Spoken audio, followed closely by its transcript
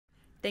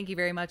Thank you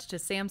very much to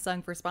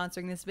Samsung for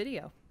sponsoring this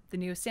video. The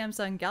new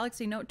Samsung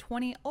Galaxy Note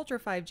 20 Ultra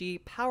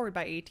 5G powered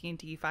by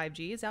AT&T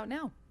 5G is out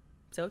now.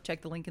 So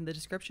check the link in the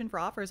description for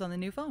offers on the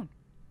new phone.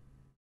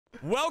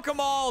 Welcome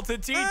all to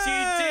TTT!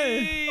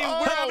 Hey!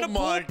 We're having a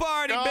pool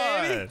party,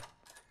 baby!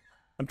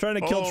 I'm trying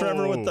to kill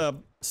Trevor with the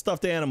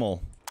stuffed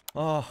animal.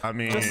 Oh, I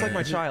mean, just like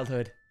my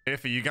childhood.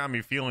 Iffy, you got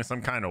me feeling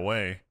some kind of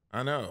way.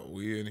 I know.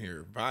 We in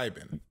here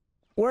vibing.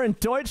 We're in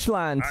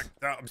Deutschland.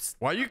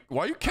 Why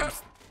you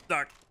kept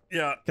stuck?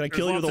 Yeah. Can I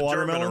kill you with a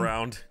watermelon?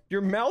 Around. Your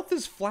mouth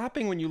is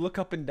flapping when you look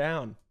up and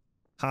down.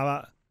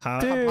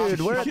 Dude,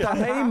 we're at the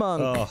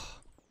Haymonk. Oh.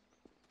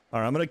 All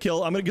right, I'm gonna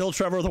kill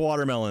Trevor with a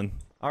watermelon.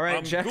 All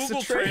right, Jack's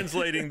Google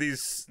translating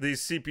these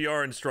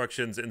CPR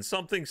instructions, and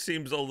something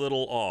seems a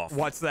little off.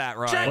 What's that,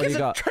 Ryan? Jack is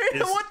a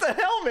traitor. What the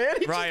hell, man?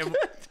 Ryan,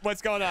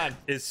 what's going on?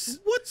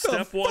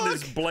 Step 1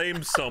 is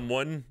blame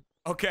someone.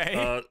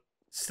 Okay.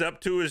 Step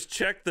 2 is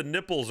check the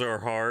nipples are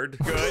hard.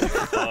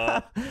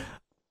 Good.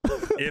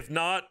 If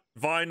not,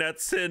 vine at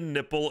sin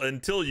nipple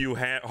until you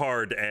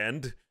hard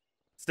and.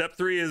 Step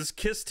 3 is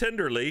kiss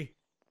tenderly.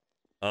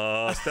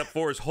 Step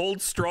 4 is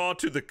hold straw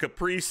to the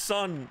Capri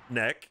Sun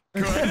neck.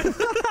 Good.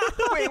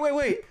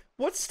 Wait.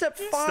 What's step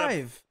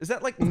 5? Is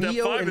that like Neo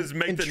Step 5 and, is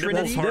make the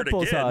Trinity?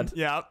 nipples hard again.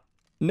 Yep.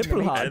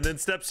 Nipple hard. And then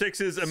step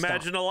 6 is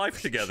imagine a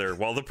life together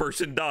while the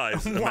person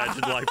dies.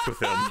 Imagine life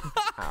with him.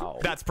 Ow.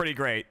 That's pretty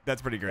great.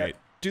 That's pretty great.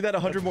 Do that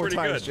 100 more Pretty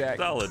times, good. Jack.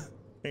 Solid.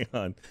 Hang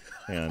on.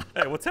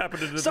 Hey, what's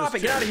happening to this Stop it!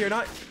 Get chair? out of here!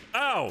 Not.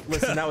 Ow!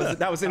 Listen, that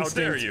was instinct.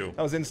 How dare you?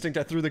 That was instinct.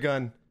 I threw the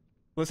gun.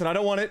 Listen, I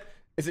don't want it.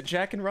 Is it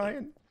Jack and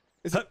Ryan?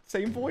 Is it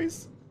same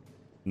voice?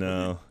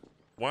 No.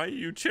 Why are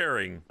you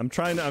chairing? I'm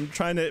trying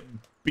to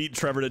beat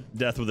Trevor to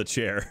death with a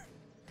chair.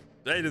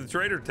 Hey, the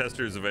Traitor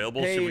Tester is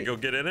available. Hey, Should we go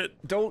get in it?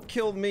 Don't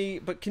kill me,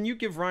 but can you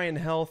give Ryan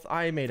health?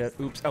 I made a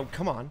oops. Oh,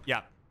 come on.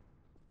 Yeah.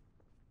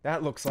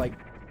 That looks like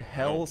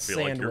hell I don't feel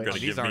like you're sandwich. gonna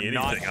These give me are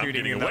not anything. I'm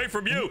shooting getting in away the-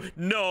 from you.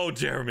 No,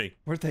 Jeremy.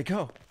 Where'd they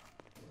go?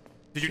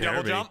 Did you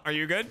double Jeremy. jump? Are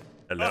you good?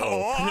 Hello.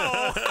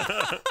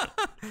 Oh,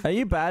 Are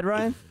you bad,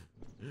 Ryan?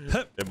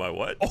 Am I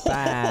what?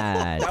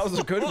 Bad. That was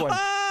a good one.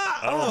 I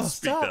don't Oh,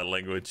 speak stop. that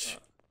language.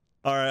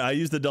 All right, I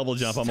used the double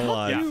jump. I'm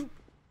alive. Yeah.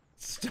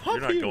 Stop You're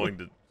not you. going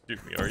to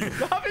shoot me, are you?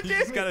 Stop it, you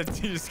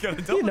just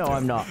gotta double You know jump.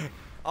 I'm not.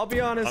 I'll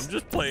be honest. I'm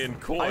just playing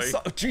coy. I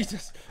saw. Oh,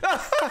 Jesus.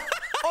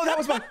 Oh, that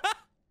was my.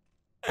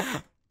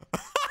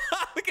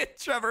 Look at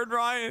Trevor and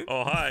Ryan.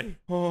 Oh, hi.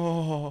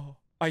 Oh,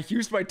 I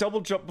used my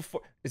double jump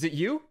before. Is it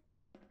you?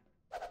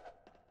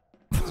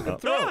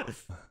 Throw.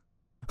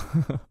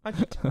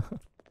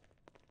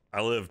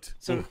 I lived.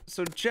 So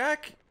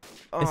Jack.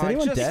 Is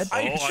anyone dead?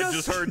 I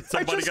just heard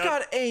somebody I just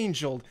got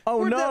angeled. Oh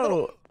Where'd that no!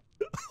 little-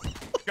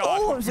 God.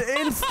 Oh, it was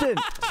instant.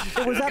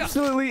 It was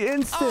absolutely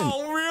instant.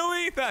 Oh,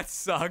 really? That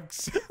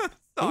sucks.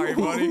 Sorry,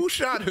 Who buddy.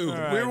 shot who? All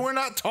right. We're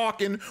not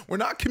talking. We're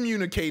not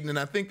communicating, and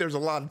I think there's a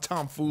lot of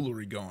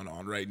tomfoolery going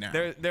on right now.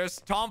 There's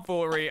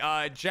tomfoolery.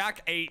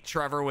 Jack ate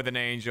Trevor with an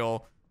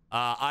angel.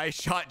 I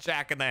shot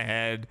Jack in the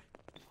head.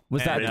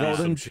 Was that Maybe golden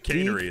some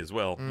chicanery geek? as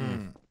well.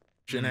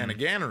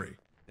 Shenaniganery.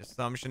 Just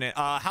some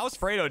shenanigans. How's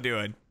Fredo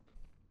doing?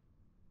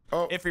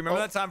 Oh, If you remember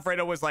that time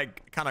Fredo was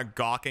like kind of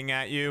gawking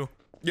at you,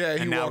 yeah,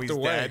 he and now walked he's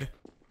away. dead.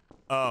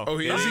 Oh, Oh,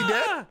 is he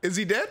dead? Is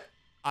he dead?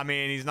 I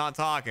mean, he's not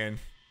talking.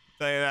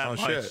 Tell you that Oh, much.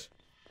 shit.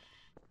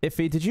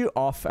 Iffy, did you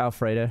off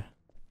Alfredo?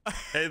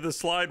 Hey, the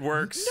slide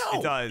works. No.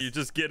 It does. You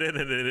just get in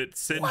and it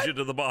sends you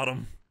to the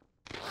bottom.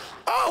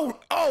 Oh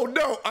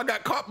no! I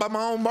got caught by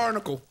my own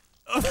barnacle.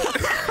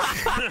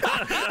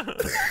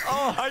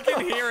 Oh, I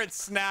can hear it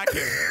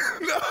snacking.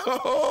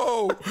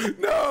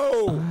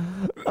 No!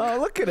 Oh,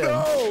 look at him.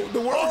 No!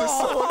 The world is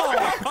so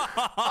unfair.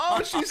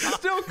 Oh, she's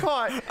still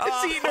caught.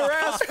 It's eating her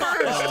ass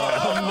first.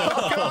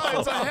 Oh god,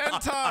 it's a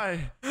hentai.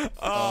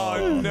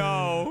 Oh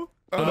no.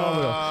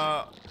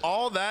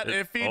 All that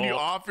iffy and you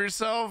off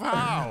yourself?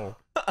 How?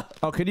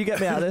 Oh, could you get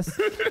me out of this?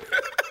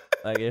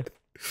 Thank you.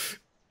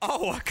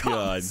 Oh, I God.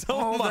 got so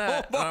All much.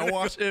 that. And I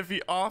watched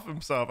Iffy off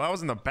himself. I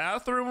was in the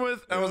bathroom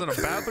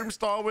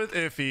stall with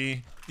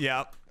Iffy.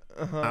 Yep.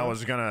 I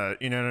was gonna,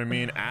 you know what I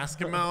mean, ask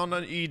him out on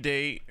an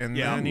e-date, and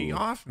then he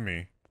offed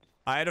me.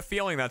 I had a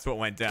feeling that's what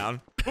went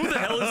down. Who the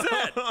hell is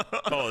that?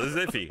 Oh, this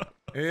is Iffy.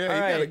 Yeah, you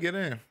right. gotta get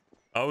in.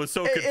 I was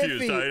so Hey,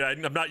 confused.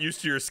 Iffy. I'm not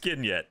used to your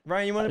skin yet.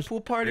 Ryan, you want a pool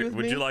party with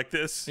Would me? you like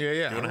this? Yeah.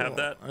 You want to have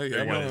that? Yeah, There you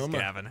I'm go. a- I'm a-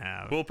 Gavin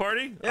have. Pool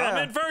party? Yeah.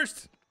 I'm in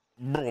first.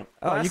 Oh,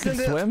 last you can in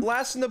the, swim?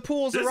 Last in the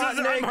pool's a This is,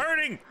 rotten I'm egg.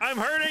 hurting. I'm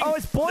hurting. Oh,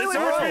 it's boiling This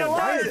hurts me.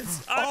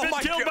 alive. I've Oh been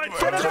my killed by God.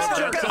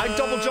 Traitors. I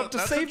double jumped to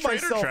That's save a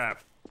traitor myself.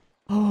 trap.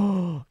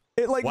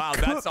 It like Wow,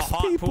 that's a cooks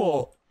hot people.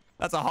 pool.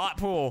 That's a hot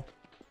pool.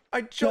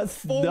 I jumped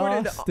That's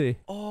forward nasty.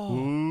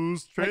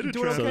 Who's traitor you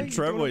doing trap? So okay?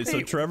 Trevor, wait, so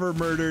Hey. Trevor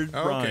murdered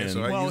Okay, Brian.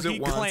 so I Well, use he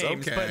it once.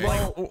 claims, Okay. but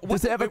like,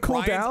 Does it ever cool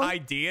Ryan's down?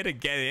 idea to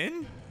get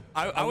in?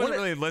 I wasn't wanna-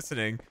 really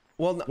listening.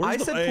 Well, Where's I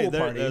the- said hey, pool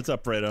there- party. That's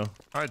up, Fredo.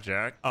 Hi,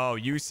 Jack. Oh,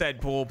 you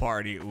said pool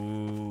party.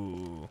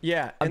 Ooh.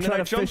 Yeah, I'm and then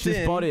trying I to jumped fish his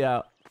in, body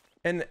out.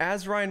 and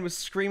as Ryan was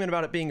screaming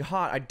about it being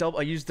hot,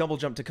 I used double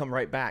jump to come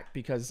right back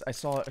because I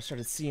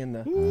started seeing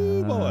the.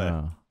 Ooh, boy.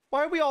 Oh.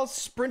 Why are we all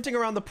sprinting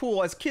around the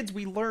pool? As kids,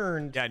 we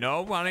learned. Yeah,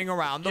 no running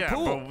around the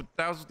pool.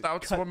 But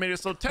that's what made it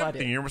so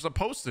tempting. You were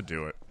supposed to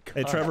do it.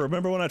 Hey, Trevor,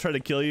 remember when I tried to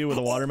kill you with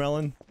a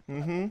watermelon?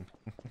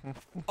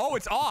 Oh,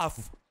 it's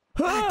off.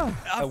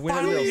 A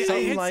windmill, I hit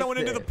something like someone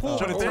into the pool,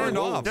 but it turned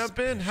off. Jump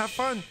in, have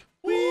fun.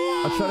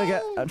 I'm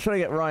trying to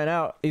get Ryan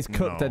out. He's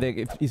cooked. No. I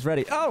think he's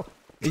ready. Oh,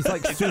 he's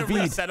like Is it a sous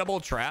vide.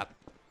 resettable trap?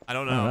 I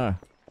don't I don't know. know.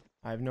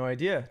 I have no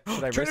idea.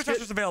 Should I Trader risk it?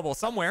 Chester's available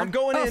somewhere. I'm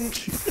going in.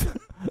 Stop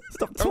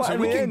Oh, so twatting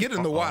we me can in. get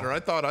in the water. I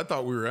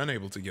thought we were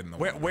unable to get in the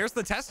water. Where's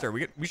the tester?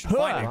 We should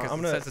find it because I'm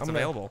it gonna- says it's I'm gonna-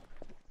 available.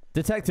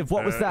 Detective,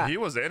 what was that? He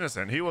was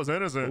innocent. He was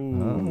innocent.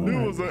 He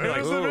was an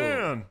innocent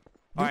man.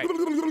 All right,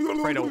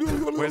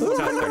 Fredo, where's the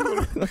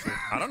tester?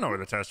 I don't know where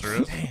the tester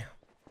is.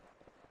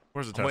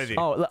 Where's the With tester? you.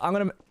 Oh, look, I'm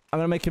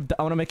gonna make him.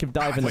 I want to make him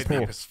dive in the This pool.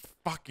 map is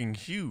fucking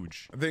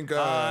huge. I think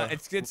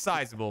It's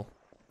sizable.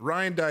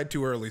 Ryan died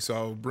too early, so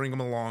I'll bring him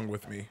along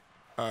with me.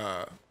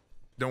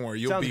 Don't worry,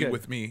 you'll Sounds be good.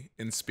 with me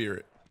in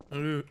spirit.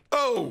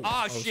 Oh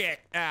I was shit!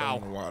 fell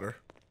in Ow! the water.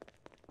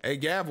 Hey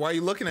Gav, why are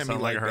you looking at me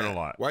Sounded like like it hurt that? a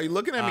lot. Why are you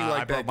looking at me I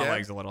like broke that, my Gav?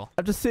 legs a little.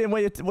 I'm just seeing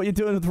what you're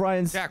doing with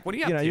Ryan's. Jack, what are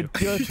you You up know,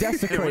 to? you're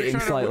desecrating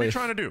What are slightly. you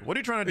trying to do? What are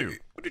you trying to do?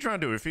 What are you trying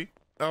to do, Iffy?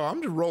 Oh,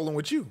 I'm just rolling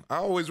with you. I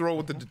always roll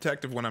with the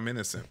detective when I'm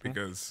innocent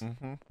because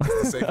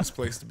it's the safest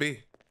place to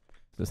be.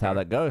 Just how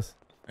that goes.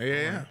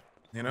 Yeah.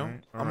 You know,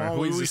 All I'm right,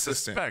 always who we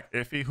assistant. suspect?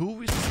 Iffy, who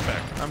we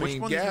suspect? I Which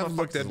mean, one of these Gav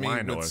looked motherfuckers at me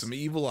lying to with us? some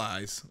evil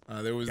eyes.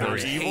 There was They're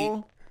hate.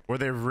 evil? Were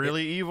they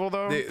really evil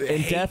though?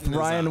 In death,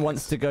 Ryan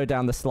wants to go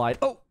down the slide.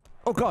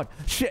 Oh God,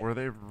 shit. Were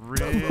they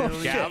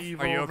really Gav,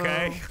 evil? are you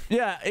okay?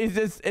 Yeah,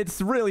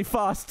 it's really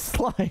fast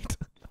slide.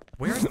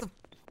 Where's the?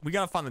 We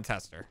gotta find the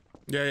tester.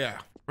 Yeah.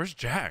 Where's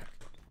Jack?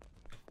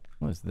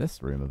 What is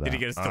this room about? Did he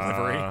get his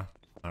delivery?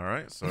 All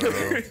right, so.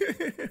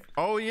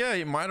 Oh yeah,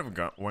 he might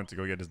have went to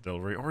go get his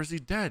delivery, or is he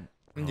dead?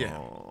 Yeah.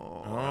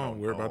 Oh,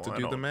 We're about to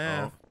do the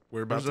math.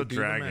 We're about Where's to the do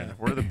dragon? the math.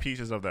 Where are the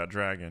pieces of that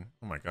dragon?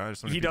 Oh my God! there's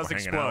so many He people does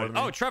hanging out explode. with me.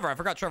 Oh, Trevor! I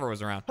forgot Trevor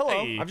was around. Hello.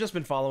 Hey. I've just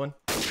been following.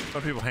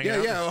 Some people hanging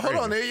out. Yeah. This is Hold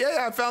on crazy. there.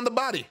 Yeah, I found the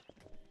body.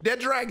 Dead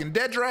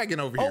dragon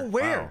over here. Oh,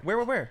 where?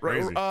 Wow. Where?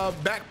 Crazy.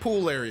 Back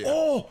pool area.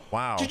 Oh,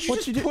 Wow. did you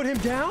just put him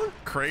down?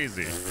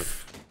 Crazy.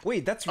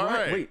 Wait, that's All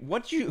right. right.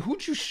 Wait,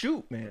 who'd you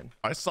shoot, man?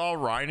 I saw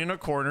Ryan in a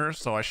corner,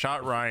 so I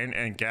shot Ryan,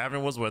 and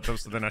Gavin was with him,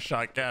 so then I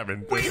shot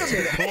Gavin. Wait a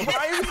minute. Ryan?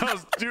 That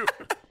was two.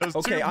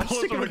 Okay, two I'm bullets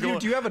sticking were with you. going-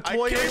 Do you have a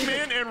toy I or came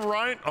anything? in and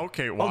Ryan.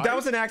 Okay, why? Oh, that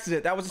was an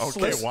accident. That was a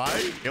Okay, slip.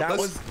 why? Yeah, That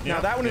let's- was yeah,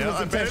 now that one yeah, was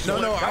I bet.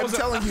 intentional. No, That I'm was a-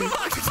 telling you.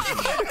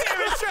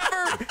 Damn it,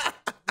 Trevor!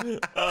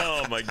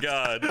 Oh my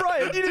God.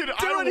 Ryan, you didn't Dude, do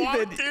I anything.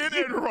 walked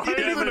in and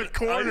Ryan was in a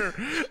corner.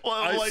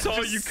 I like, saw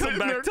just you come sitting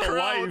back there to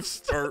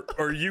crouched. life,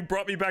 or you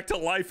brought me back to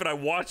life, and I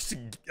watched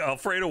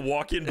Alfredo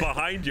walk in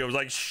behind you. I was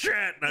like, shit!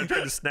 And I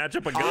tried to snatch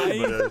up a gun,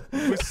 but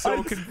I was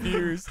so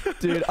confused.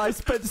 Dude, I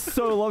spent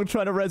so long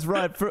trying to res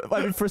Ryan.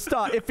 For a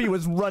start, if he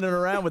was running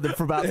around with him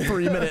for about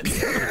 3 minutes.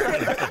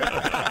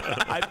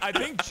 I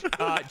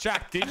think,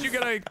 Jack, did you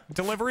get a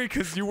delivery?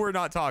 Because you were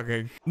not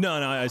talking. No,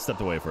 I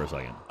stepped away for a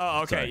second.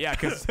 Oh, okay. Sorry. Yeah,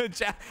 because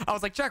I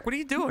was like, Jack, what are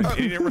you doing? And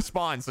he didn't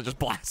respond, so just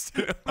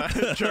blasted him.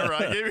 Trevor,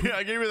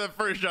 I gave you the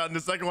first shot, and the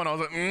second one, I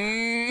was like,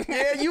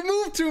 Yeah, you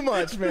move too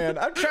much, man.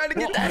 I'm trying to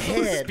get that The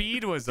head.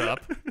 speed was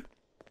up.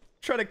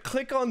 Trying to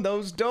click on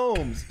those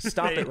domes.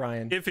 Stop it,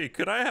 Ryan. Iffy,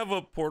 could I have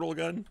a portal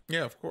gun,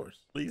 Yeah, of course.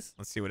 please?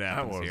 Let's see what that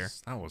happens here.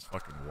 was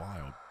fucking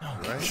wild.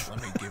 Right?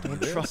 Let me give you Don't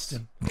this. trust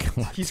him.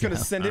 He's gonna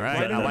send it All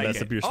right, right I in. like mess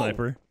it. up your Oh,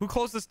 sniper. who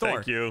closed this door?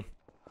 Thank you.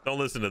 Don't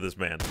listen to this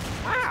man.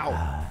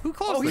 Wow. Who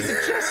closed Oh, he's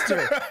this? a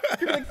jester.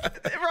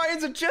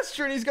 Ryan's a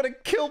jester, and he's gonna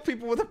kill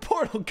people with a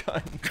portal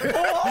gun.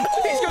 Oh,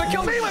 he's gonna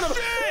kill me with him.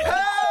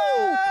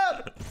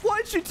 Help!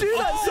 Why'd you do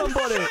that,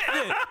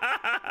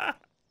 somebody?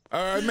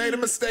 I made a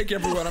mistake,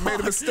 everyone. I made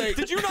a mistake.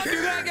 Did you not do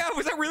that, Gav?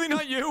 Was that really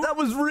not you? That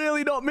was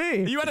really not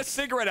me. You had a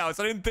cigarette out,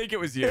 so I didn't think it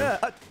was you. Yeah.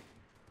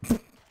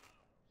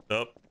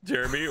 Oh,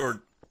 Jeremy,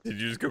 or did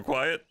you just go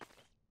quiet?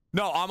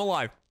 No, I'm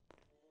alive.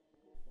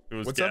 It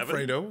was What's Gavin.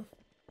 up, Fredo?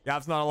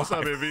 Gav's not alive. What's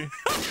up, Iffy?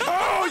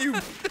 Oh, you.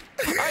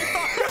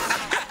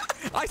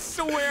 I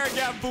swear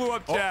Gav blew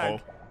up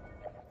Jack.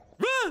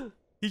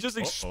 He just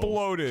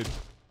exploded.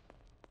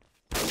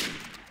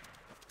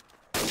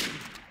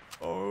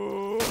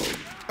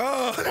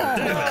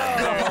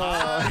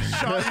 I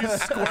shot you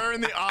square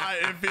in the eye,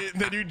 Iffy,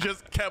 then you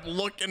just kept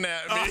looking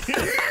at me.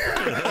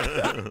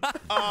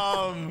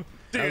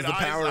 Dude, was the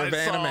power of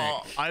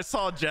anime. I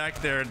saw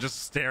Jack there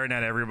just staring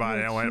at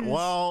everybody. I went,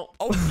 well,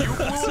 Oh, you blew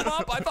him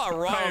up? I thought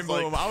Ryan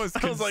blew him. I was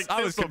like,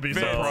 I was this will be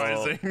convinced.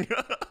 surprising.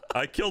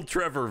 I killed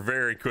Trevor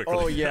very quickly.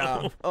 Oh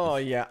yeah. Oh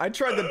yeah. I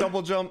tried the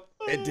double jump.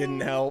 It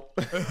didn't help.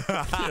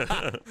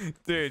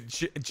 Dude,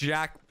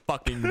 Jack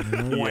fucking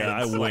went.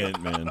 Yeah, I went,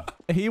 man.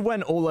 He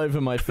went all over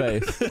my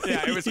face.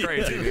 Yeah, it was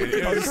crazy, dude.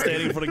 It I was was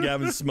standing in front of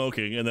Gavin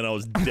smoking, and then I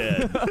was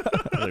dead. I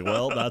was like,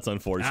 well, that's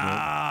unfortunate.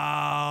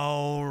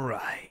 All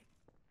right.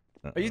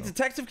 Are you a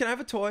detective? Can I have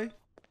a toy?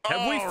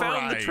 Have we found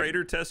Alright. the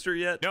traitor tester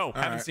yet? No,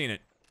 haven't right. seen it.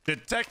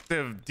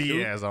 Detective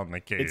Diaz on the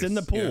case. It's in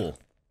the pool.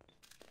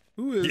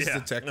 Who is Yeah.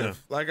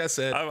 detective? Like I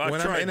said, I've when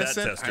I'm tried that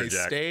innocent, tester, I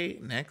Jack. stay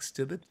next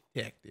to the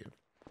detective.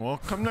 Well,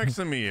 come next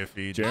to me,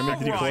 Iffy. Jeremy,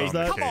 did you close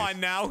that? Come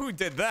on now, who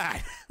did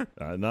that?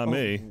 Not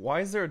me. Why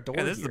is there a door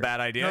Yeah, this is a here? bad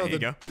idea. No, Here you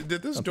go.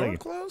 did this I'm door thinking.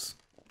 close?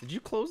 Did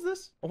you close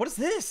this? Oh, what is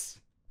this?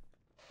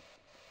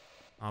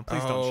 Oh,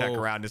 please don't check Oh.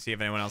 around to see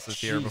if anyone else is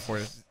here Jeez. before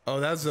this.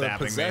 Oh, that's a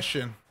Stabbing me.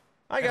 possession.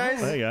 Hi guys.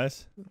 Hey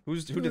guys. Who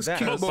did This that?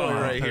 cute boy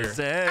right here.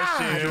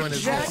 Possession. Doing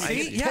his Jack, whole-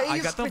 see? Yeah, I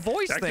got the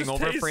voice Jack thing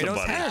just over tased Fredo's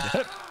somebody.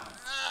 head.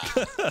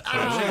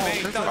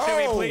 Don't shoot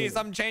me, please.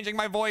 I'm changing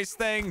my voice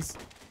things.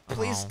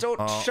 Please don't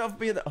shove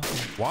me in the.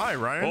 Why,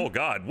 Ryan? Oh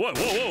God! Whoa! Why,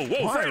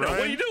 Fredo, what are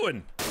Ryan? you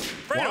doing?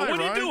 Fredo, Why, what are you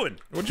Ryan? doing?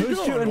 What you Who's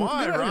doing? shooting?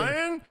 Why, Get out of here.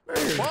 Ryan?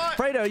 What?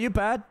 Fredo, you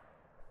bad?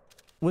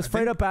 Was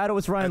Fredo bad or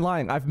was Ryan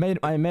lying? I may have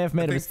made I a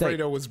think mistake.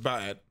 Fredo was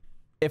bad.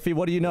 Iffy,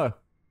 what do you know?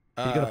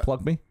 Are you gonna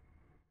plug me?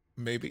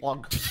 Maybe.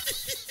 Hold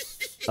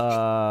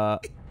on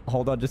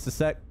just a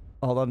sec.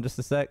 Hold on just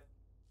a sec.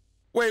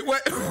 Wait,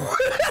 what?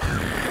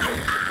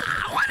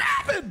 What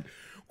happened?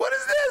 What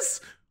is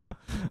this? I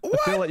feel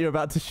What? like you're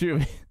about to shoot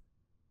me.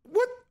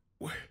 What?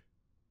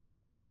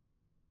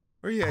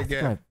 Where you at,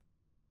 Gab?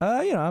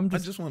 You know, I'm I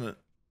just. just wanna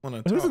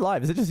Who's talk.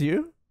 alive? Is it just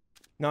you?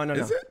 No.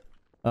 Is it?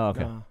 Oh,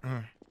 okay. No.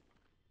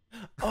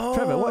 Oh.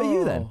 Trevor, what are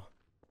you then?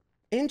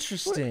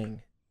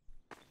 Interesting.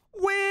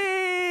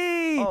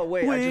 Wee! Oh,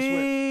 wait, I just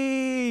went-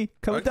 Wee!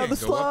 Coming I down the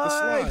can't go up the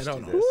slide. slide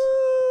on this. Woo!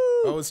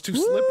 Oh, it's too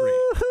slippery.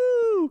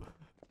 Woo-hoo!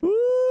 Woo!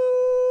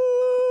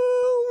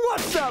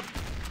 What's up?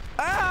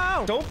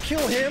 Ow! Don't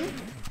kill him.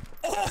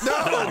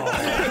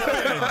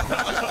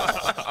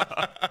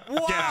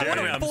 Wow,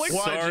 Jeremy, I'm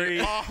sorry.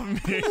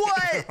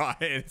 What? Ryan,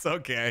 it's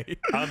okay.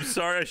 I'm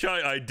sorry.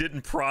 I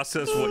didn't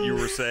process what you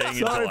were saying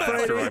Sorry, until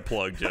after Fredo. I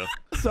plugged you.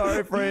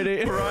 Sorry,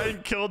 Brady.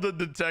 Ryan killed the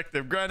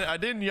detective. Granted, I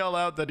didn't yell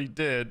out that he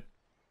did.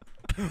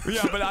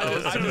 Yeah, but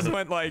I just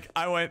went like,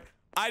 I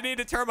need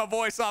to turn my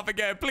voice off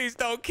again. Please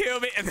don't kill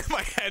me. And then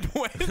my head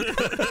went.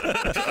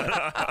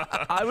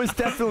 I was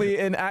definitely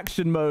in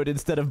action mode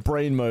instead of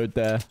brain mode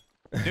there.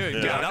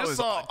 Dude, yeah, that was.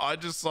 I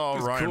just saw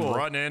Ryan cool.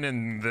 run in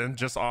and then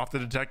just off the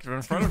detective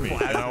in front of me.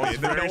 And I was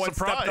no very one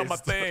stepped on my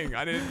surprised. thing.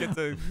 I didn't get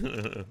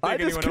to. I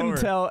take just anyone couldn't over.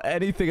 tell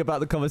anything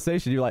about the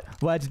conversation. You're like,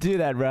 why'd you do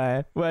that,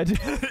 Ryan? Why'd you?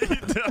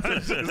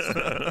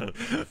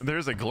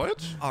 There's a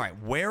glitch? All right,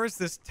 where is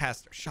this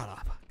tester? Shut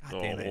up.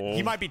 God damn it.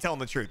 He Oh. might be telling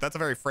the truth. That's a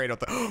very Fredo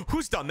thing.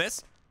 Who's done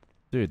this?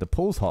 Dude, the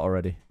pool's hot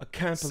already. I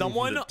can't believe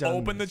Someone you've done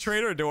opened the this.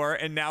 traitor door,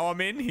 and now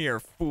I'm in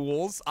here,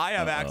 fools. I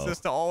have access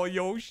to all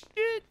your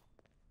shit.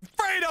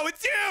 Fredo,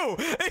 it's you!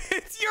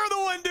 You're the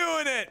one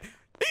doing it!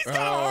 He's got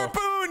a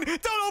harpoon!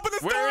 Don't open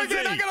this Where door is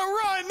again! he? I gotta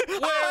run!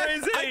 Where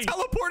is I he?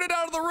 teleported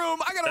out of the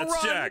room! I gotta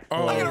That's run! Jack.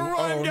 Oh, I gotta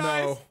run, oh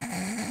guys! no.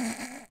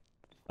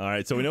 All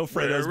right, so we know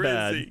Fredo's Where is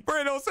bad. he?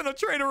 Fredo's in a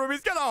traitor room.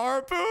 He's got a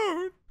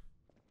harpoon!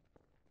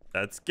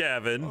 That's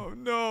Gavin. Oh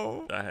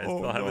no! I Oh,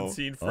 still haven't no.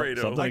 seen Oh,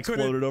 Fredo. something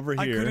exploded over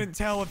I here. couldn't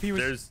tell if he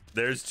was.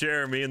 There's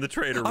Jeremy in the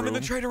trader room. I'm in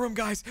the traitor room,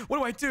 guys. What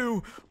do I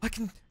do? I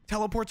can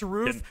teleport to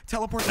roof, Can-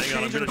 teleport to Hang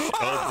on, I'm change. gonna.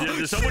 Oh,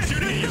 there's someone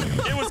shooting at you.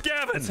 It was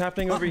Gavin. What's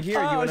happening over here?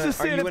 Oh, I was just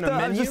are seeing you if in the, a I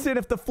was menu? just seeing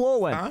if the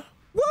floor went. Huh?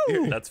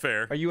 Woo! That's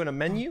fair. Are you in a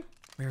menu?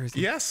 Where is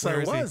he? Yes, Where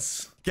I is he?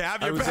 was.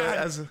 Gab, I you're was bad.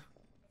 as a, What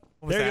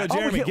was There you that? go,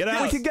 Jeremy. we Get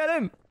out. We can get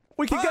in.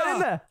 We can get in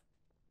there.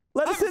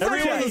 Let us in.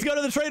 Everyone, Jack. let's go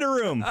to the trader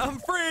room. I'm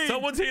free.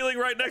 Someone's healing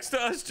right next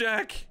to us,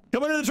 Jack.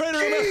 Come into the trader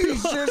room.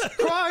 everyone. Jesus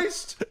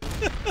Christ!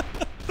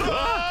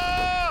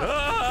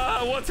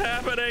 What's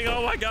happening?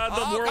 Oh my God,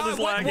 the Oh, world God, is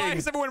why lagging.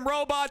 is everyone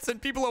robots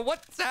and people are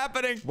what's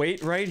happening?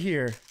 Wait right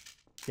here,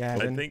 I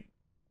Gavin. think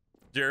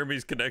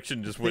Jeremy's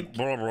connection just went.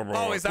 Blah, blah,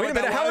 blah, Oh, is that Wait a what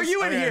minute, that how are was?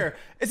 you in Okay. here?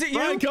 Is it you?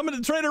 Ryan, come into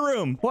the trader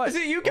room. What? Is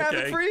it you, Gavin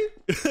Okay. Free?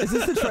 Is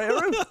this the trader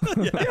room?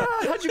 Yeah,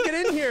 how'd you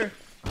get in here?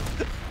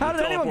 How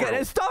did anyone get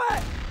in? Stop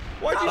it!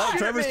 Why'd you Oh, shoot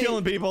Trevor's me?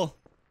 killing people.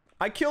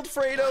 I killed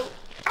Fredo.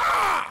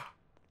 I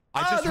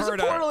just There's heard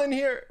a portal in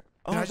here.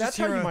 Oh, I just that's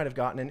how hear you a- might have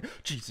gotten in.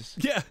 Jesus.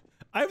 Yeah,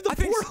 I have the I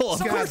think portal.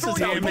 someone's God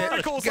throwing out damn it.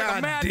 particles like a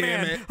God madman.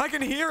 damn it. I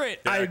can hear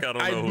it. Jack, I don't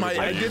know who was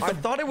I did I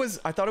the thought it was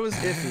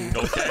iffy.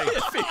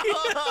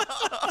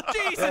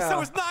 Okay. Jesus, Yeah. there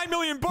was 9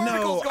 million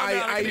particles No, going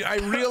out. I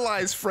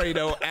realized,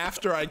 Fredo,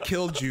 after I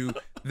killed you,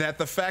 that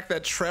the fact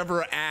that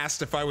Trevor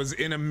asked if I was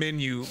in a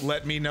menu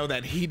let me know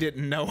that he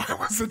didn't know I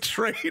was a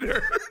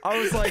traitor. I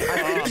was like,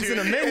 I think he's in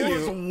a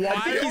menu. I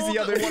think he's the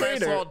other when I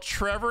saw traitor.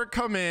 Trevor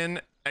come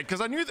in,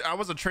 because I knew I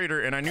was a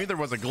traitor and I knew there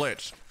was a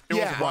glitch. It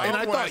Yeah, was wild and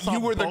I when thought saw you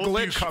were the both you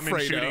glitch, come in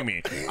Fredo. shooting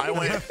me. I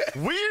went,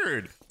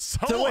 weird.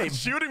 Someone's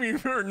shooting me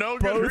for no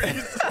good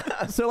reason.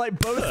 So like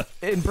both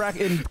in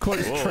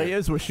quotes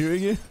traitors were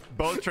shooting you.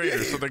 Both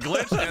traitors. So the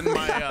glitch and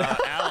my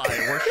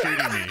ally were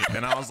shooting me,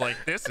 and I was like,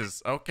 "This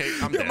is okay.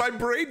 I'm dead." My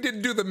brain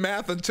didn't do the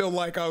math until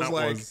like I was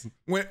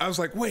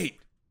like, wait,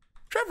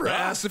 Trevor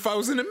asked if I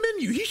was in a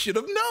menu. He should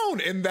have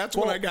known, and that's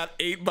when I got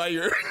ate by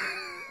your.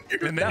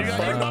 And then you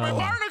got hit by my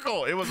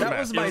barnacle. It was a That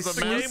mess. was my It was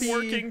a Game mess. sneaky-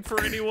 working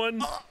for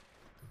anyone?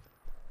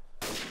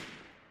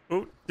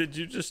 Oh, did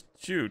you just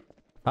shoot,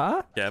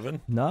 Huh?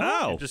 Gavin? No.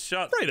 Ow. You just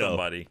shot Fredo.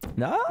 somebody.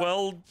 No.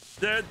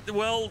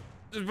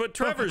 But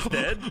Trevor's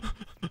dead.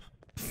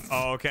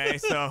 Oh, okay,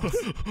 so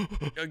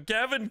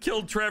Gavin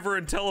killed Trevor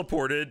and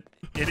teleported,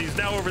 and he's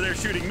now over there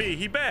shooting me.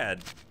 He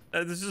bad.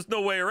 There's just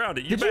no way around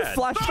it. Did you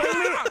flashbang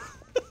me?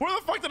 Where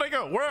the fuck did I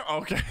go? Where?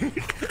 Okay.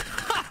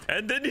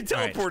 And then he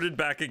teleported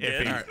back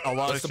again. All right, A lot of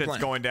what's the shit's plan?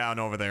 going down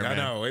over there, I man.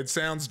 know it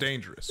sounds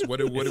dangerous. What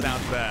Sounds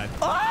bad.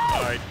 All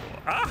right.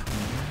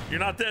 You're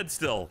not dead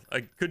still.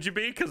 Could you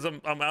be? Because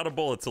I'm out of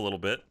bullets a little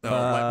bit. Let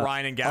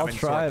Ryan and Gavin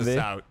try, sort this B.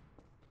 out.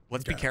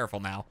 Let's be careful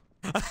now.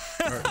 Okay,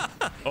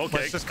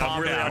 Let's just I'm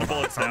calm really down. out of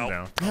bullets Calm now.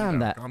 down. Damn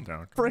that Calm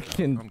down.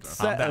 freaking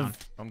set down. of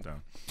Calm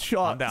down.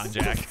 shots. Calm down,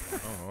 Jack.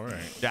 Oh, all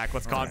right. Jack,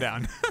 let's calm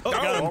down.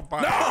 No!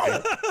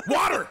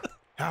 Water!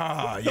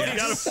 Ah,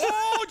 yes.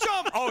 Oh,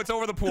 jump! Oh, it's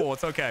over the pool.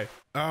 It's okay.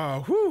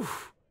 Oh, whew.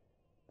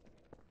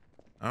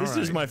 This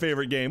is my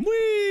favorite game.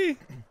 Whee!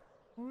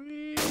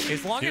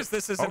 As long as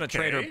this isn't a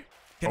traitor.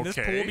 Can this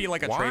pool be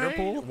like a traitor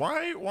pool?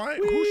 Why?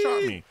 Who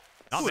shot me?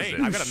 Not me.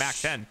 I've got a Mac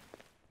 10.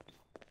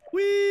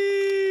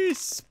 Whee!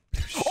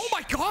 Oh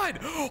my god!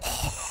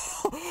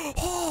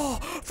 Oh,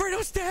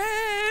 Fredo's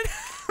dead!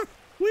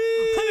 Whee!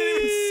 I didn't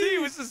even see.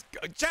 It was just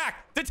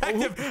Jack,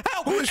 detective,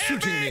 help! Who is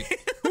shooting me?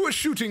 Who is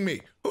shooting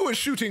me? Who is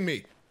shooting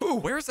me? Who?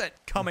 Where's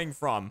that coming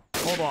from?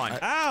 Hold on.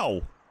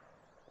 Ow!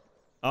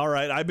 All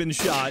right, I've been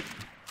shot.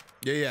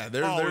 Yeah.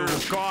 There.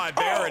 Oh god,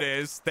 there it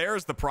is.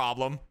 There's the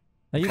problem.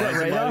 Are you got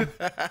radar?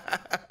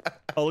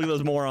 Oh, look at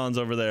those morons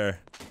over there.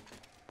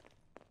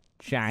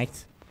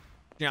 Shite.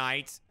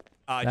 Right.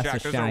 That's Jack,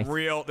 a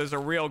shite. there's a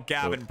real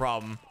Gavin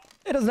problem.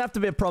 It doesn't have to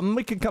be a problem.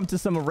 We can come to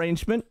some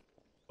arrangement.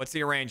 What's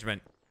the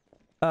arrangement?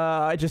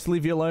 I just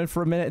leave you alone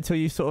for a minute until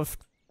you sort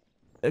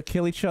of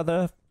kill each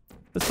other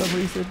for some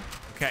reason.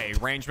 Okay,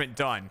 arrangement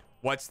done.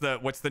 What's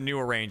the new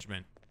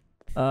arrangement?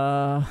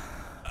 Just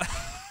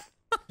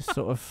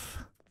sort of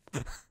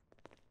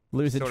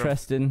lose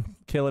interest in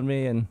killing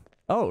me and...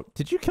 Oh,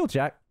 did you kill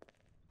Jack?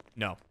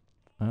 No.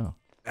 Oh.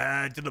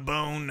 To the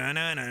bone, na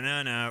na na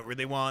na na.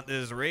 Really want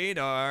this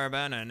radar,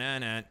 ba na na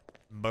na.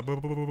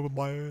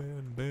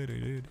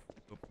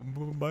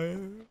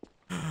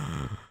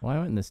 Why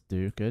wouldn't this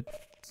do good?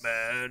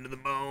 To the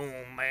bone,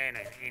 man.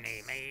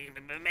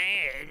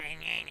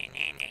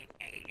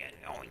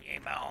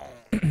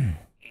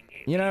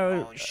 You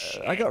know,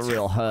 I got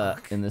real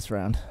hurt in this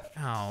round.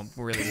 Oh, I'm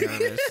really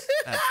nervous.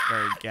 That's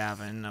very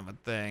Gavin of a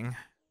thing.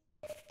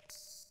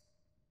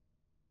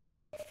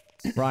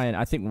 Ryan,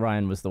 I think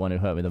Ryan was the one who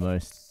hurt me the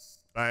most.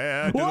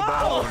 To the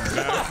bone.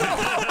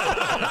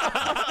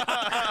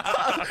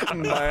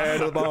 Man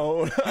to the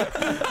bone.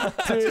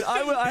 Dude,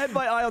 I had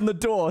my eye on the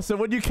door, so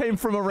when you came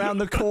from around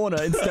the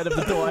corner instead of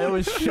the door, I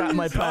always shat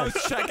my I pants.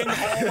 was checking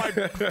all my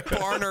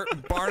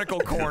barnacle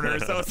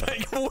corners. I was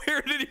like,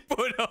 where did he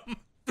put them?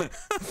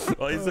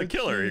 Well, he's the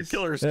killer.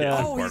 Killer skin.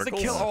 Yeah. Oh, he's the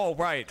particles. killer. Oh,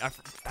 right.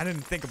 I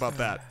didn't think about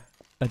that.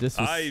 I just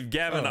was,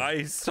 Gavin,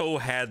 I so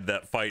had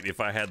that fight if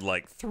I had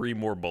like 3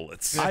 more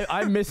bullets.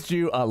 I missed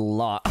you a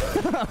lot.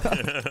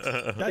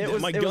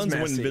 My guns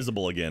went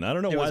invisible again. I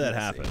don't know why that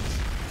happens.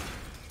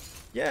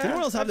 Yeah. Does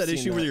anyone else have that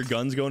issue with your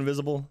guns go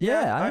invisible?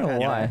 Yeah, I don't know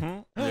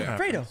why. Yeah.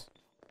 Fredo,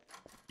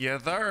 Yeah,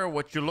 there.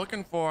 What you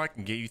looking for? I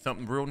can get you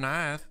something real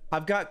nice.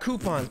 I've got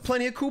coupons.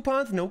 Plenty of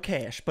coupons, no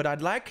cash, but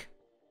I'd like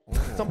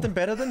something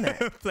better than that.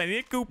 Plenty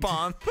of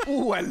coupons.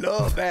 Ooh, I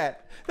love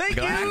that. Thank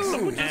you.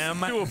 do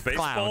a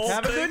baseball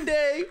Have a good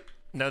day.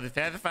 Another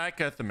satisfied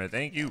customer.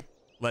 Thank you.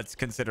 Let's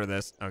consider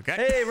this. Okay.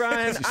 Hey,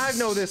 Ryan, I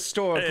know this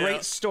store. Hey,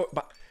 Great store.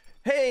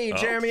 Hey,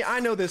 Jeremy, I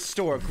know this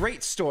store.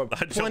 Great store.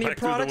 jumped Plenty of back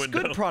through the products,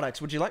 good window.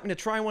 products. Would you like me to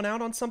try one out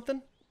on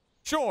something?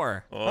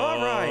 Sure. All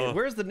right.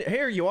 Where's the...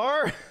 Here you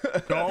are.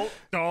 Don't.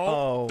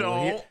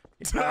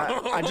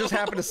 I just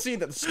happened to see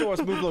that the stores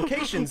move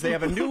locations. They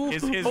have a new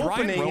Is Ryan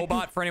opening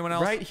robot for anyone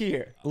else? right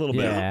here. A little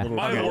bit. Yeah.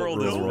 My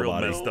world is real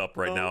robot-y. messed up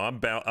right now.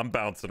 I'm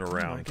bouncing Oh my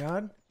around.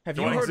 God. Have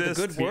Do you I heard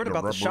exist? the good word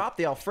about the shop,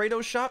 the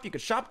Alfredo shop? You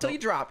could shop till you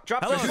drop.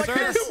 Drop Hello, just like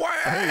sir. this.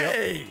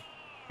 Hey!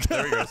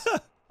 There he goes.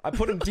 I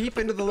put him deep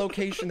into the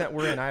location that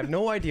we're in. I have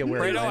no idea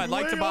where he Fredo, is. I'd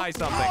like to buy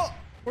something.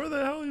 Where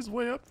the hell? He's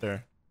way up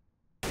there.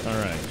 All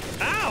right.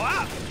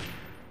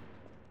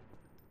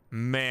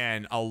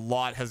 Man, a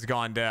lot has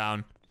gone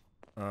down.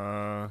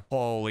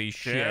 Holy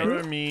shit.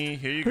 Jeremy,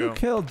 here you Who go.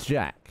 killed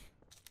Jack?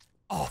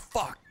 Oh,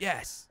 fuck.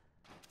 Yes.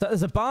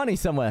 There's a Barney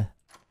somewhere.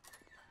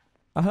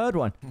 I heard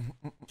one.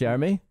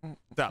 Jeremy,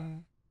 Stop.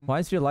 why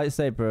is your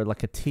lightsaber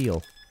like a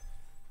teal?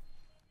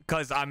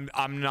 Because I'm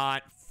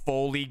not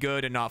fully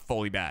good and not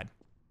fully bad.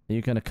 Are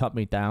you gonna cut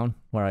me down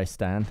where I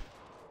stand?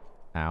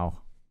 Ow.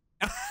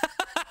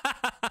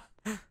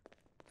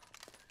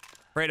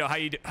 Fredo,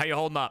 how you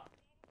holding up?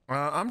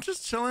 I'm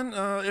just chilling.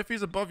 If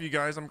he's above you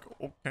guys, I'm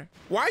okay.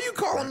 Why are you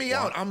calling me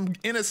out? I'm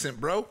innocent,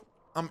 bro.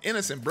 I'm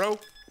innocent, bro.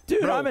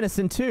 Dude, Bro. I'm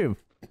innocent too.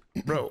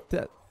 Bro.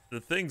 That- The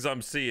things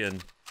I'm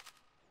seeing.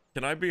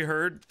 Can I be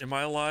heard? Am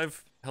I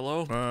alive?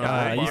 Hello? you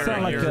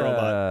sound like you're a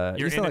robot.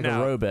 you You're sound in like and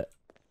a out. robot.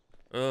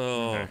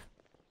 Oh. Okay.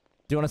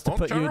 Do you want us to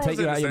put you and take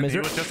you out of your He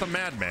misery? was just a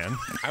madman.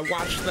 I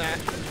watched that.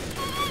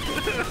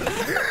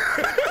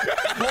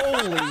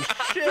 Holy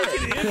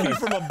shit. Hit me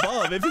from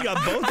above if he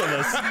got both of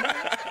us.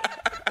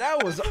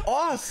 That was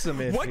awesome.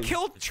 Iffy. What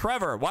killed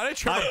Trevor? Why did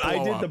Trevor blow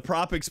I did up? the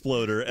prop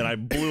exploder and I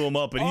blew him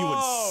up and he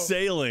went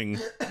sailing.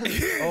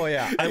 Oh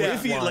yeah. And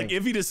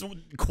if he just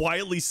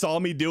quietly saw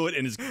me do it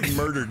and just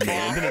murdered me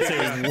and didn't say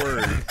a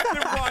word.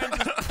 Ryan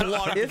just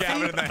plugged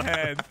Gavin in the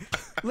head.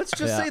 Let's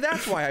just say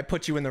that's why I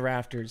put you in the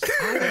rafters.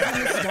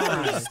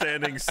 I was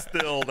standing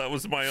still. That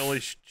was my only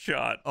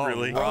shot.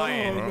 Really.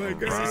 Ryan. Oh my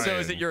God. So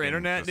is it your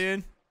internet,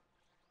 dude?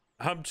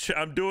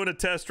 I'm doing a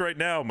test right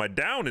now. My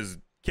down is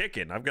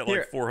kicking. I've got like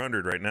Here.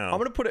 400 right now. I'm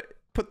gonna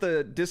put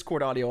the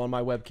Discord audio on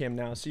my webcam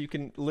now, so you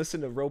can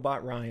listen to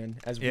Robot Ryan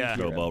as we hear him.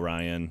 Robo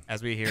Ryan.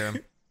 As we hear him.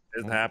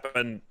 It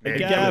happened. Hey,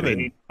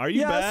 Gavin, are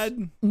you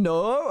bad?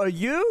 No, are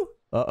you?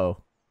 Uh-oh.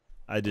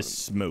 I just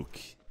smoke.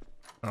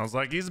 I was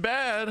like, he's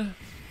bad.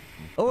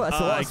 Oh, that's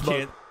a lot I of smoke.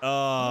 can't.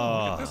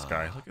 Look at this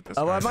guy. Look at this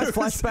Oh, guy. am I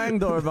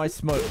flashbanged or am I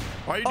smoke?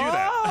 Why you do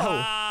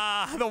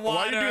that? The water.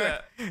 Why you do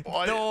that?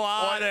 Why, The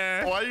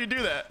water. Why you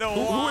do that? Who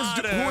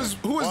is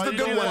Why the you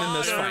good do one that?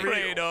 in this fight?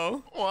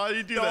 Fredo. Why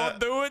you do Don't that?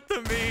 do it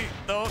to me.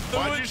 Don't do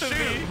Why'd it you to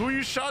shoot? me. Who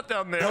you shot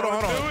down there? Hold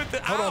on. Do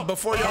it Hold on.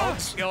 Before y'all,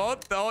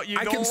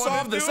 I can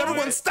solve this.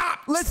 Everyone,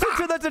 stop. Listen Stop.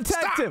 to the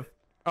detective.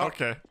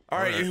 Okay. All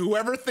right,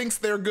 whoever thinks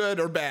they're good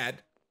or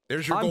bad,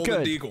 there's your I'm golden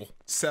good. eagle.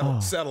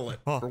 Settle it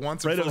for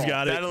once and for Fredo's all.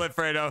 got it. Settle it,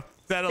 Fredo.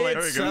 Settle it.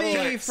 It's There we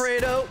go. me,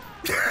 Fredo.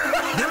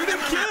 You're the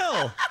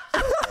kill.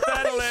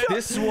 Settle it.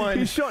 This He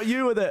one. shot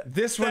you with it.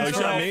 This Oh, one's you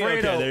for shot me? Okay,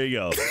 Alfredo. there you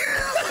go.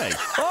 Hey.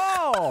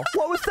 Oh,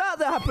 what was that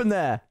happened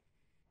there?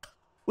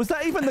 Was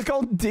that even the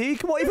golden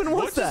deek? What even was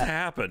What just that?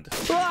 happened?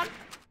 Ah!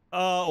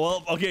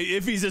 Well, okay,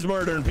 if he's just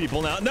murdering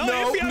people now. No,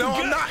 No, Iffy, no,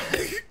 good. I'm not.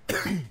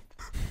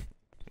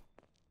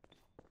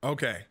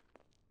 Okay.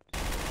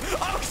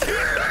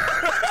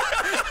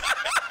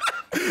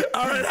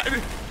 All right,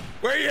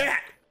 where you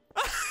at?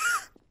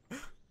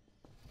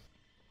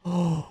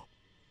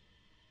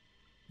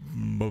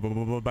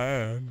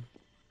 Bad.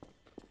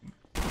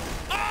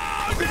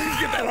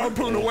 Get that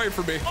harpoon away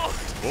from me.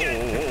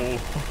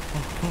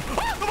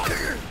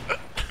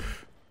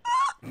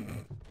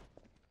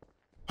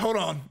 Hold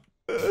on.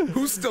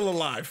 Who's still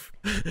alive?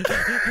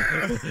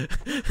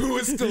 Who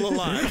is still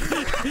alive?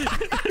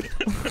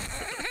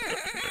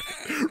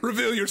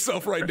 Reveal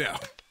yourself right now.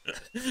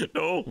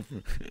 No.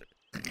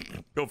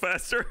 Go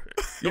faster.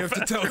 You have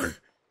to tell her.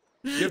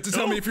 You have to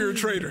tell me if you're a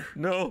traitor.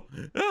 No.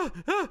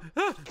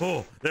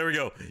 Oh, there we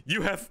go.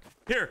 You have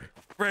here,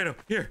 Fredo.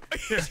 Here.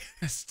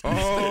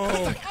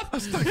 Oh,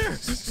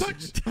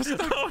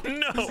 Oh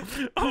no.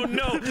 Oh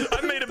no.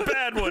 I made a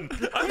bad one.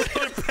 I made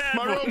a bad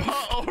My one.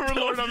 robot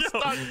overlord, I'm No,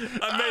 stuck.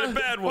 I made a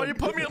bad one. Why you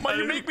put me? Why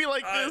you make me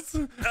like this?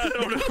 I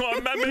don't know.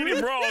 I made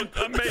him wrong.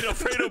 I made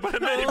Alfredo, but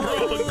I made him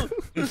wrong.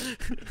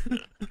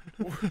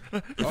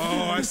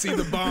 oh, I see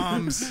the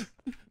bombs.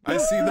 I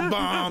see the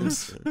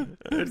bombs.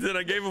 And then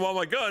I gave him all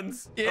my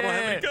guns. I don't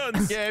have any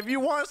guns. Yeah, if you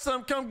want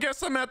some, come get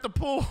some at the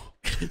pool.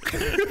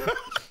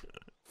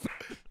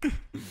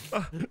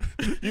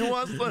 You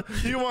want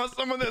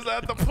some of this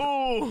at the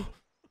pool.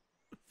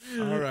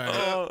 All right.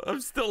 Oh, I'm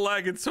still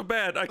lagging so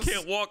bad. I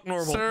can't walk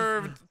normal.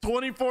 Served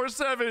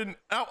 24/7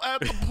 out at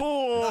the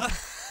pool.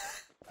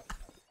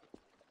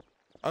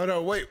 Oh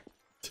no, wait.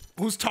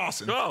 Who's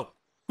tossing? Oh,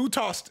 Who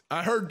tossed?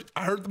 I heard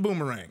the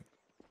boomerang.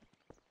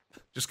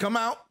 Just come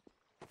out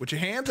with your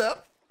hands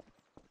up.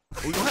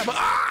 We're gonna have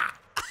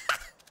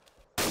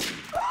a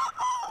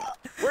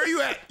Where are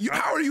you at?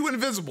 How are you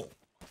invisible?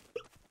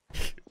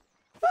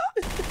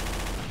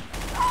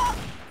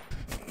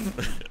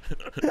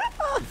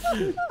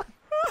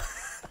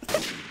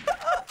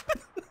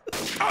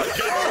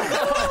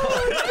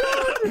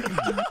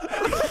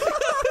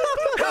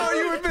 How are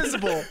you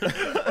invisible?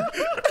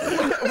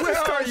 Where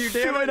are you,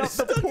 damn Straight it? up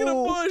the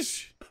pool.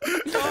 Bush.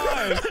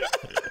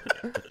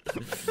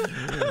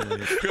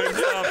 good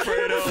job,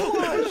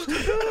 Fredo.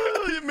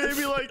 You made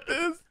me like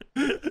this.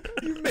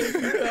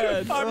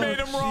 I made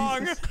him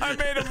wrong. I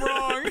made him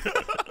wrong.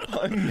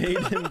 I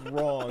made him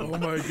wrong. Oh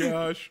my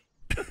gosh.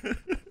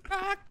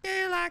 Rock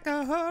you like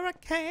a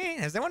hurricane.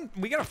 Has anyone?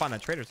 We gotta find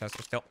that traitor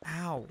tester still.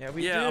 Ow. Yeah,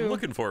 we Yeah, do. I'm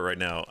looking for it right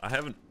now. I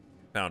haven't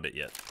found it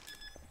yet.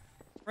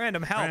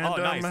 Random hell.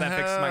 Oh, nice. That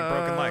fixes my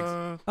broken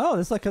legs. Oh,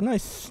 there's like a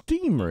nice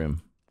steam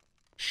room.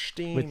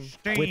 Steam.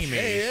 Steamy.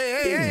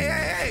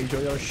 Hey. Enjoy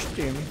your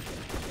steam.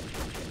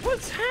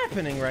 What's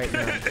happening right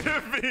now?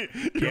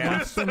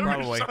 Yeah,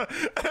 probably. What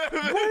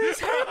is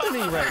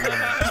happening right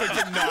now? It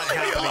did not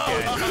happen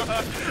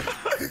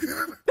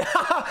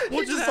again.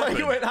 You just like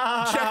went,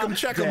 ah.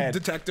 Check him, Dead.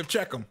 detective,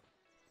 check him.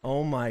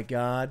 Oh my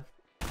god.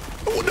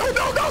 Oh no,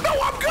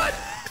 I'm good.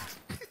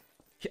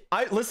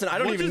 Listen, I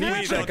don't even need to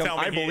Please check don't him. tell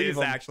me I he believe is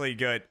him. actually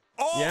good.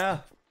 Oh, Yeah.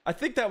 I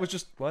think that was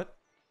just what?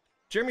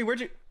 Jeremy, where'd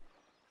you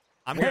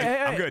I'm good.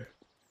 Hey, I'm hey. good.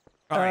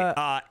 All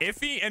right.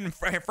 Iffy and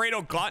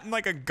Fredo got in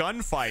like a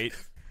gunfight,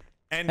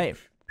 and Hey,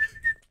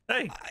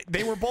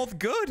 they were both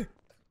good.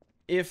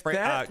 If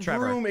that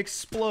Trevor. room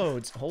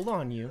explodes, hold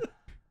on, you.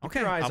 Okay.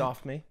 Keep your eyes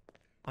off me.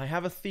 I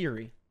have a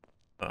theory.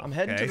 I'm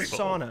heading to the okay.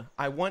 sauna.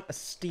 I want a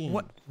steam.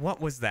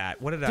 What was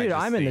that? What did I dude,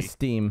 just I'm see? in the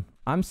steam.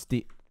 I'm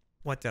steam.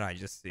 What did I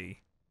just see?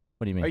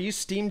 What do you mean? Are you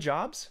Steam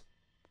Jobs?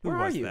 Where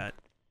are was you? that?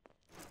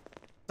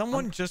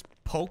 Someone just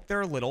poked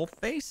their little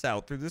face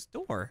out through this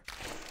door.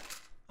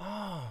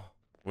 Oh.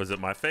 Was it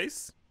my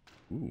face?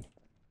 Ooh.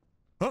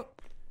 Huh?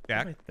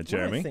 Jack? What am I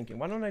Jeremy? thinking?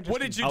 Why don't I just?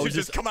 What did you I was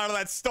just come out of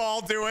that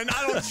stall doing?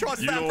 I don't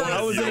trust that person.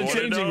 I was in a wanna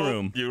changing know?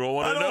 room. You don't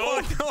want I to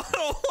don't know?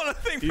 want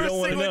to think You for a don't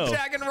wanna second what know.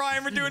 Jack and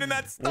Ryan were doing in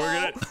that stall.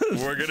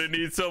 We're gonna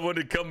need someone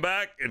to come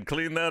back and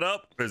clean that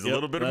up. There's a Yep,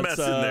 little bit of that's,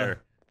 mess in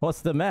there.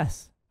 What's the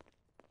mess?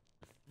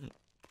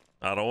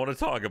 I don't want to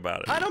talk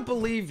about it. I don't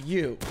believe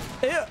you.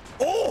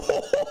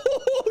 Oh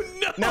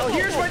no! Now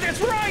here's my.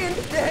 It's Ryan.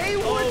 Hey,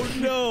 what? Oh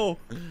no!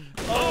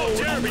 Oh,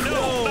 Jeremy,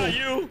 no, not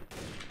you.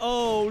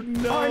 Oh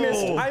no! I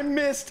missed. I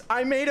missed.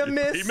 I made a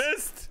miss. He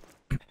missed.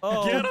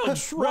 Oh, Get him.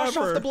 Wash off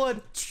Trevor. the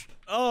blood.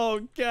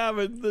 Oh,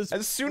 Gavin, this.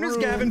 As soon as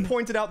room. Gavin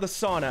pointed out the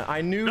sauna,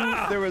 I knew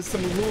there was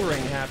some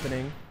luring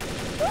happening.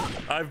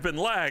 I've been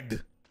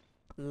lagged.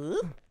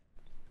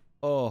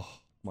 Oh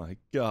my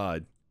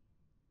God!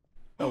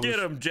 Get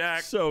him,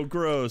 Jack. So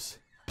gross.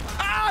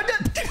 Ah!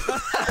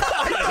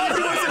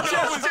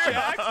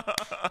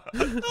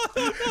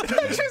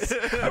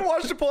 I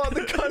watched him pull out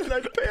the gun and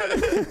I panicked.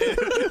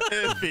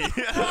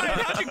 Ryan,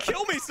 how'd you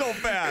kill me so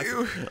fast?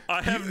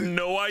 I have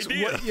no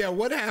idea.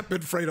 What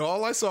happened, Fredo?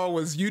 All I saw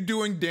was you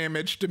doing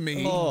damage to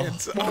me. And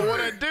so- Well, what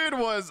I did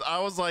was I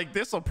was like,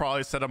 this will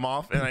probably set him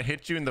off, and I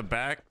hit you in the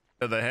back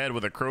of the head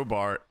with a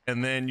crowbar,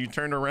 and then you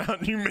turned around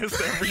and you missed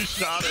every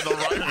shot of the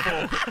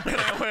rifle, and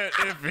I went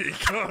iffy.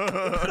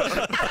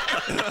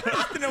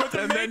 I didn't know what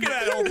to make of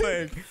that whole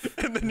thing.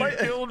 And then you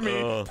killed me.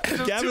 Just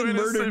two Gavin innocent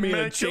murdered me in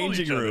men a killed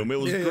changing each other. room. It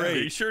was He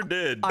great. sure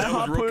did. I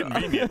That was real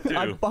convenient too.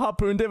 I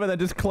harpooned him and then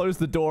just closed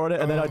the door on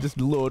it, and then I just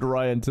lured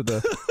Ryan to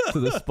the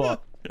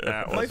spot.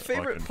 That was My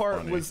favorite fucking part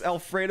funny. was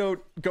Alfredo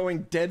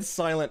going dead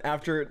silent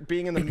after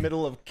being in the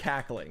middle of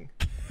cackling.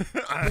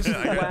 I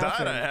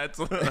died. I had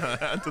to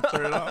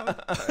turn it off.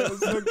 It was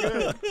so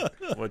good.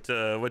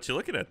 What you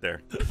looking at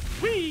there?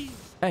 Hey,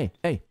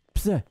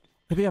 psst,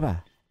 hey.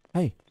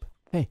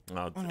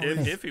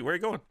 Iffy, where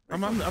you going?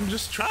 I'm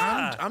just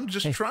trying. I'm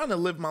just trying to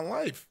live my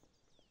life.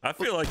 I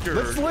feel like you're.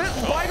 Let's let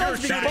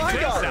bygones be That did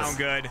bygones. sound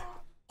good.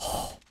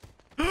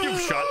 You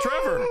shot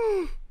Trevor.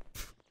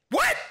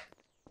 What?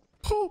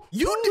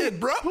 You did,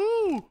 bro.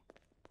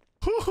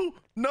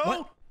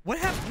 No. What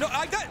happened? No,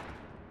 I got.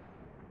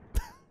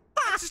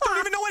 I just don't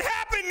even know what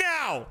happened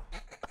now.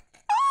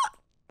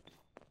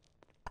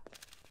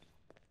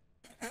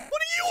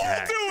 What are you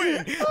all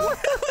doing?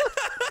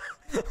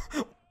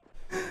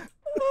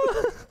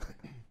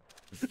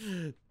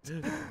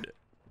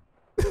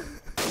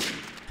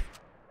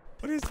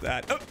 What is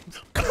that? Oh.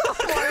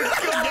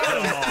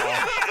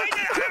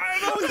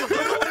 This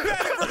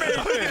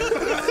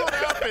is what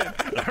happened.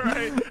 All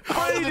right.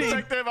 I'm a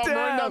detective. I'm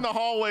running down the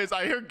hallways.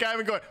 I hear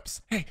Gavin going,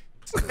 "Psst, hey.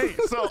 Hey,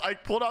 so I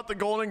pulled out the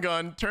golden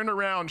gun, turned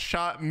around,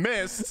 shot,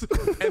 missed,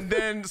 and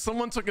then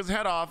someone took his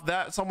head off,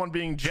 that someone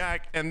being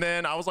Jack, and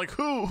then I was like,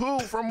 who,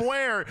 from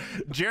where?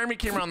 Jeremy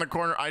came around the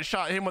corner, I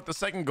shot him with the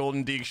second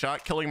golden dig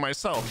shot, killing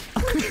myself.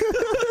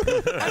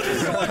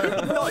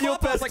 Not your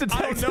best like, I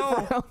don't detective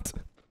know. round.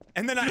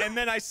 And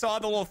then I saw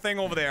the little thing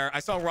over there.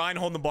 I saw Ryan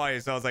holding the body,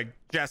 so I was like,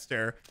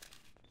 Jester.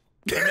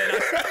 And then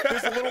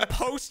there's a little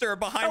poster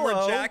behind where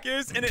Jack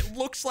is, and it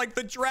looks like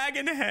the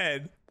dragon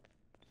head.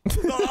 So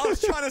I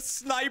was trying to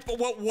snipe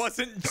what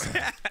wasn't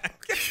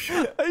Jack.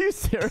 Are you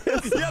serious?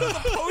 Yeah, there's a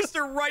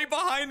poster right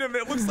behind him.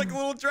 It looks like a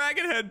little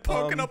dragon head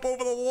poking up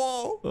over the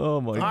wall. Oh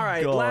my god. All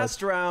right,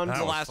 last round.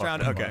 The last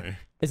round? Okay.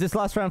 Is this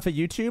last round for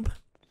YouTube?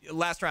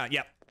 Last round,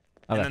 yep.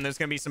 And Okay. then there's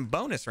going to be some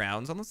bonus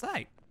rounds on the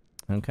site.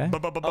 Okay.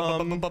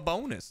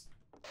 Bonus.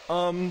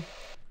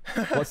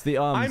 What's the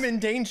I'm in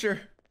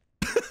danger.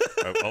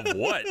 Of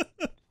what?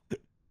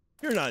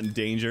 You're not in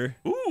danger.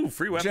 Ooh,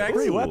 free weapon. Jack,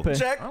 Free weapon.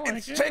 Jack,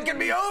 it's taking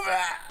me over.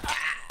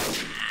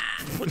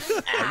 Are you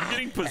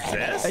getting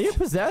possessed? Are you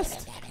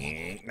possessed?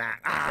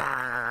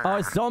 Oh,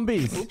 it's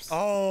zombies.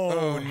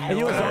 Oh, no. Are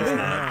you a zombie?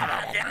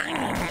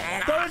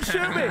 Don't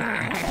shoot me!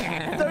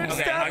 Don't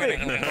stab me!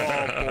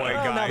 Oh, boy,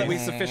 Well, now that we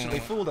guys. sufficiently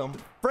fooled him.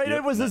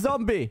 Fredo was a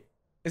zombie.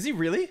 Is he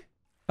really?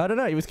 I don't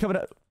know. He was coming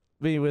at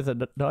me with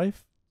a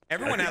knife.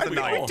 Everyone has a We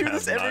all knife. Do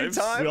this have every knives.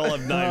 time. We all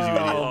have knives, you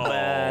idiot. Oh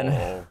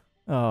man.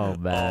 Oh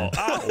man.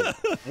 Ow.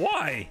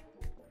 Why?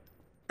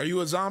 Are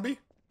you a zombie?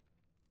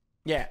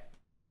 Yeah.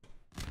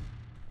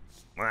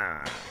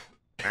 Well,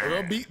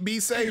 be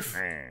safe.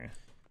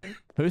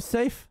 Who's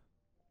safe?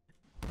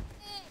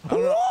 Not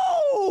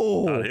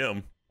Whoa!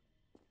 him.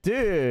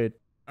 Dude.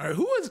 All right,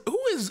 who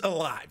is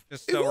alive?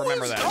 Just so Who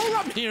remember is- that. All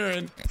I'm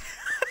hearing.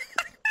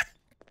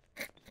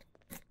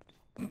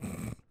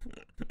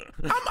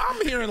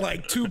 I'm hearing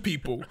like two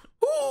people.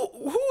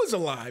 Who is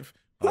alive?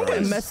 I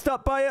got messed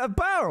up by a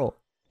barrel.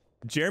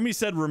 Jeremy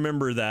said,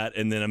 "Remember that,"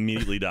 and then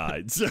immediately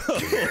died. So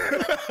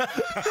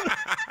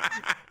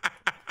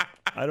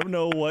I don't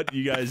know what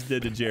you guys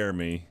did to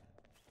Jeremy.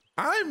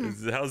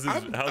 How's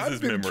I've his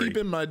been memory?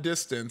 keeping my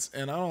distance,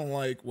 and I don't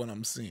like what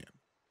I'm seeing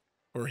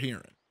or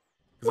hearing.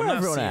 'Cause Where I'm not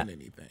everyone seeing at?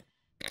 anything.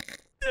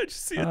 I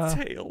just see a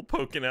tail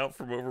poking out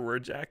from over where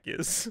Jack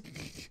is.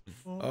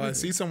 Oh, I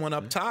see someone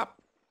up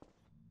top.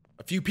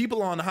 A few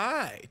people on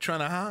high trying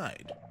to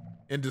hide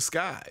in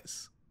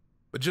disguise.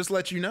 But just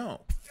let you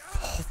know,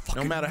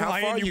 no matter how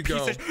far you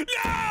go.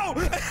 No!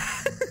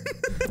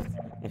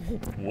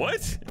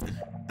 What?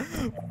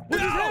 What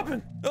just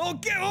happened?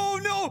 Okay. Oh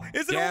no!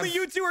 Is it only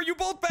you two? Are you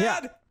both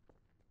bad? Yeah.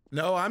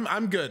 No,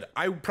 I'm good.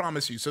 I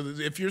promise you. So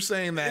if you're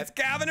saying that It's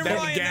Gavin and that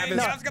Ryan.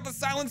 Gav's got the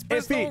silenced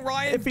pistol.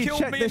 Ryan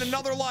killed me in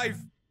another life.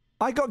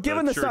 I got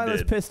given the sure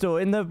silenced did. pistol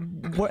in the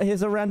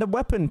here's a random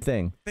weapon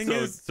thing.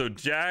 So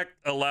Jack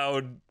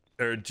allowed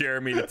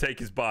Jeremy to take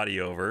his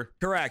body over.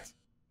 Correct.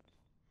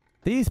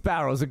 These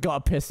barrels have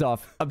got pissed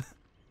off.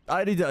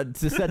 I need to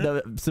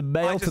send some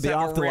mail to the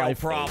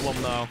afterlife. A real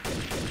problem though.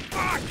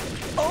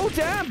 Oh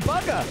damn,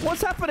 bugger!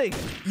 What's happening?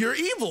 you're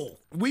evil.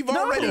 We've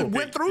already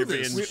went through You're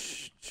this.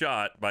 being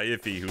shot by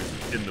Iffy,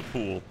 who's in the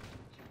pool.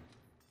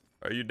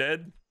 Are you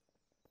dead?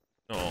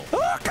 Oh.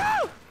 Oh,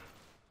 go!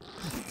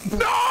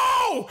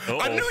 No! Uh-oh.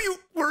 I knew you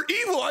were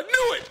evil. I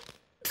knew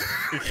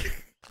it.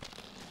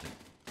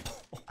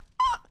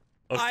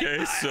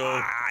 Okay,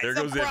 so there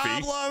goes It's a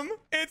Iffy. problem.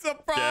 It's a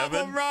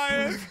problem, Gavin?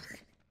 Ryan.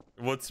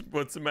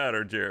 What's the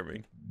matter,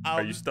 Jeremy?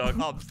 Are you stuck?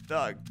 I'm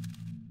stuck.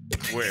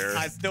 Where?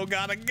 I still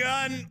got a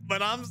gun,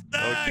 but I'm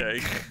stuck.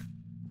 Okay.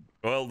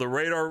 Well, the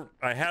radar,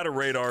 I had a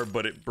radar,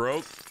 but it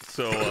broke,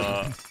 so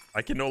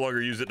I can no longer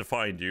use it to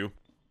find you.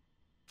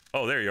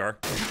 Oh, there you are.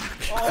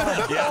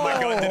 Yeah, my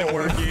gun didn't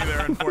work either,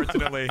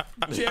 unfortunately.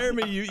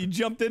 Jeremy, you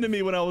jumped into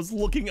me when I was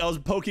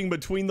poking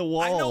between the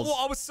walls. I know. Well,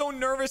 I was so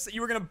nervous that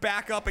you were gonna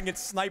back up and get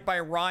sniped by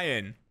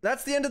Ryan.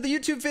 That's the end of the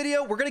YouTube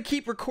video. We're going to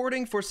keep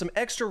recording for some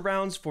extra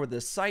rounds for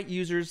the site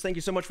users. Thank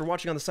you so much for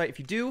watching on the site. If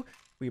you do,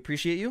 we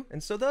appreciate you.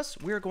 And so thus,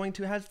 we're going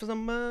to have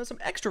some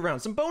extra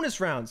rounds, some bonus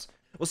rounds.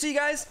 We'll see you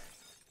guys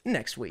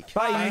next week.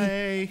 Bye.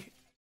 Bye.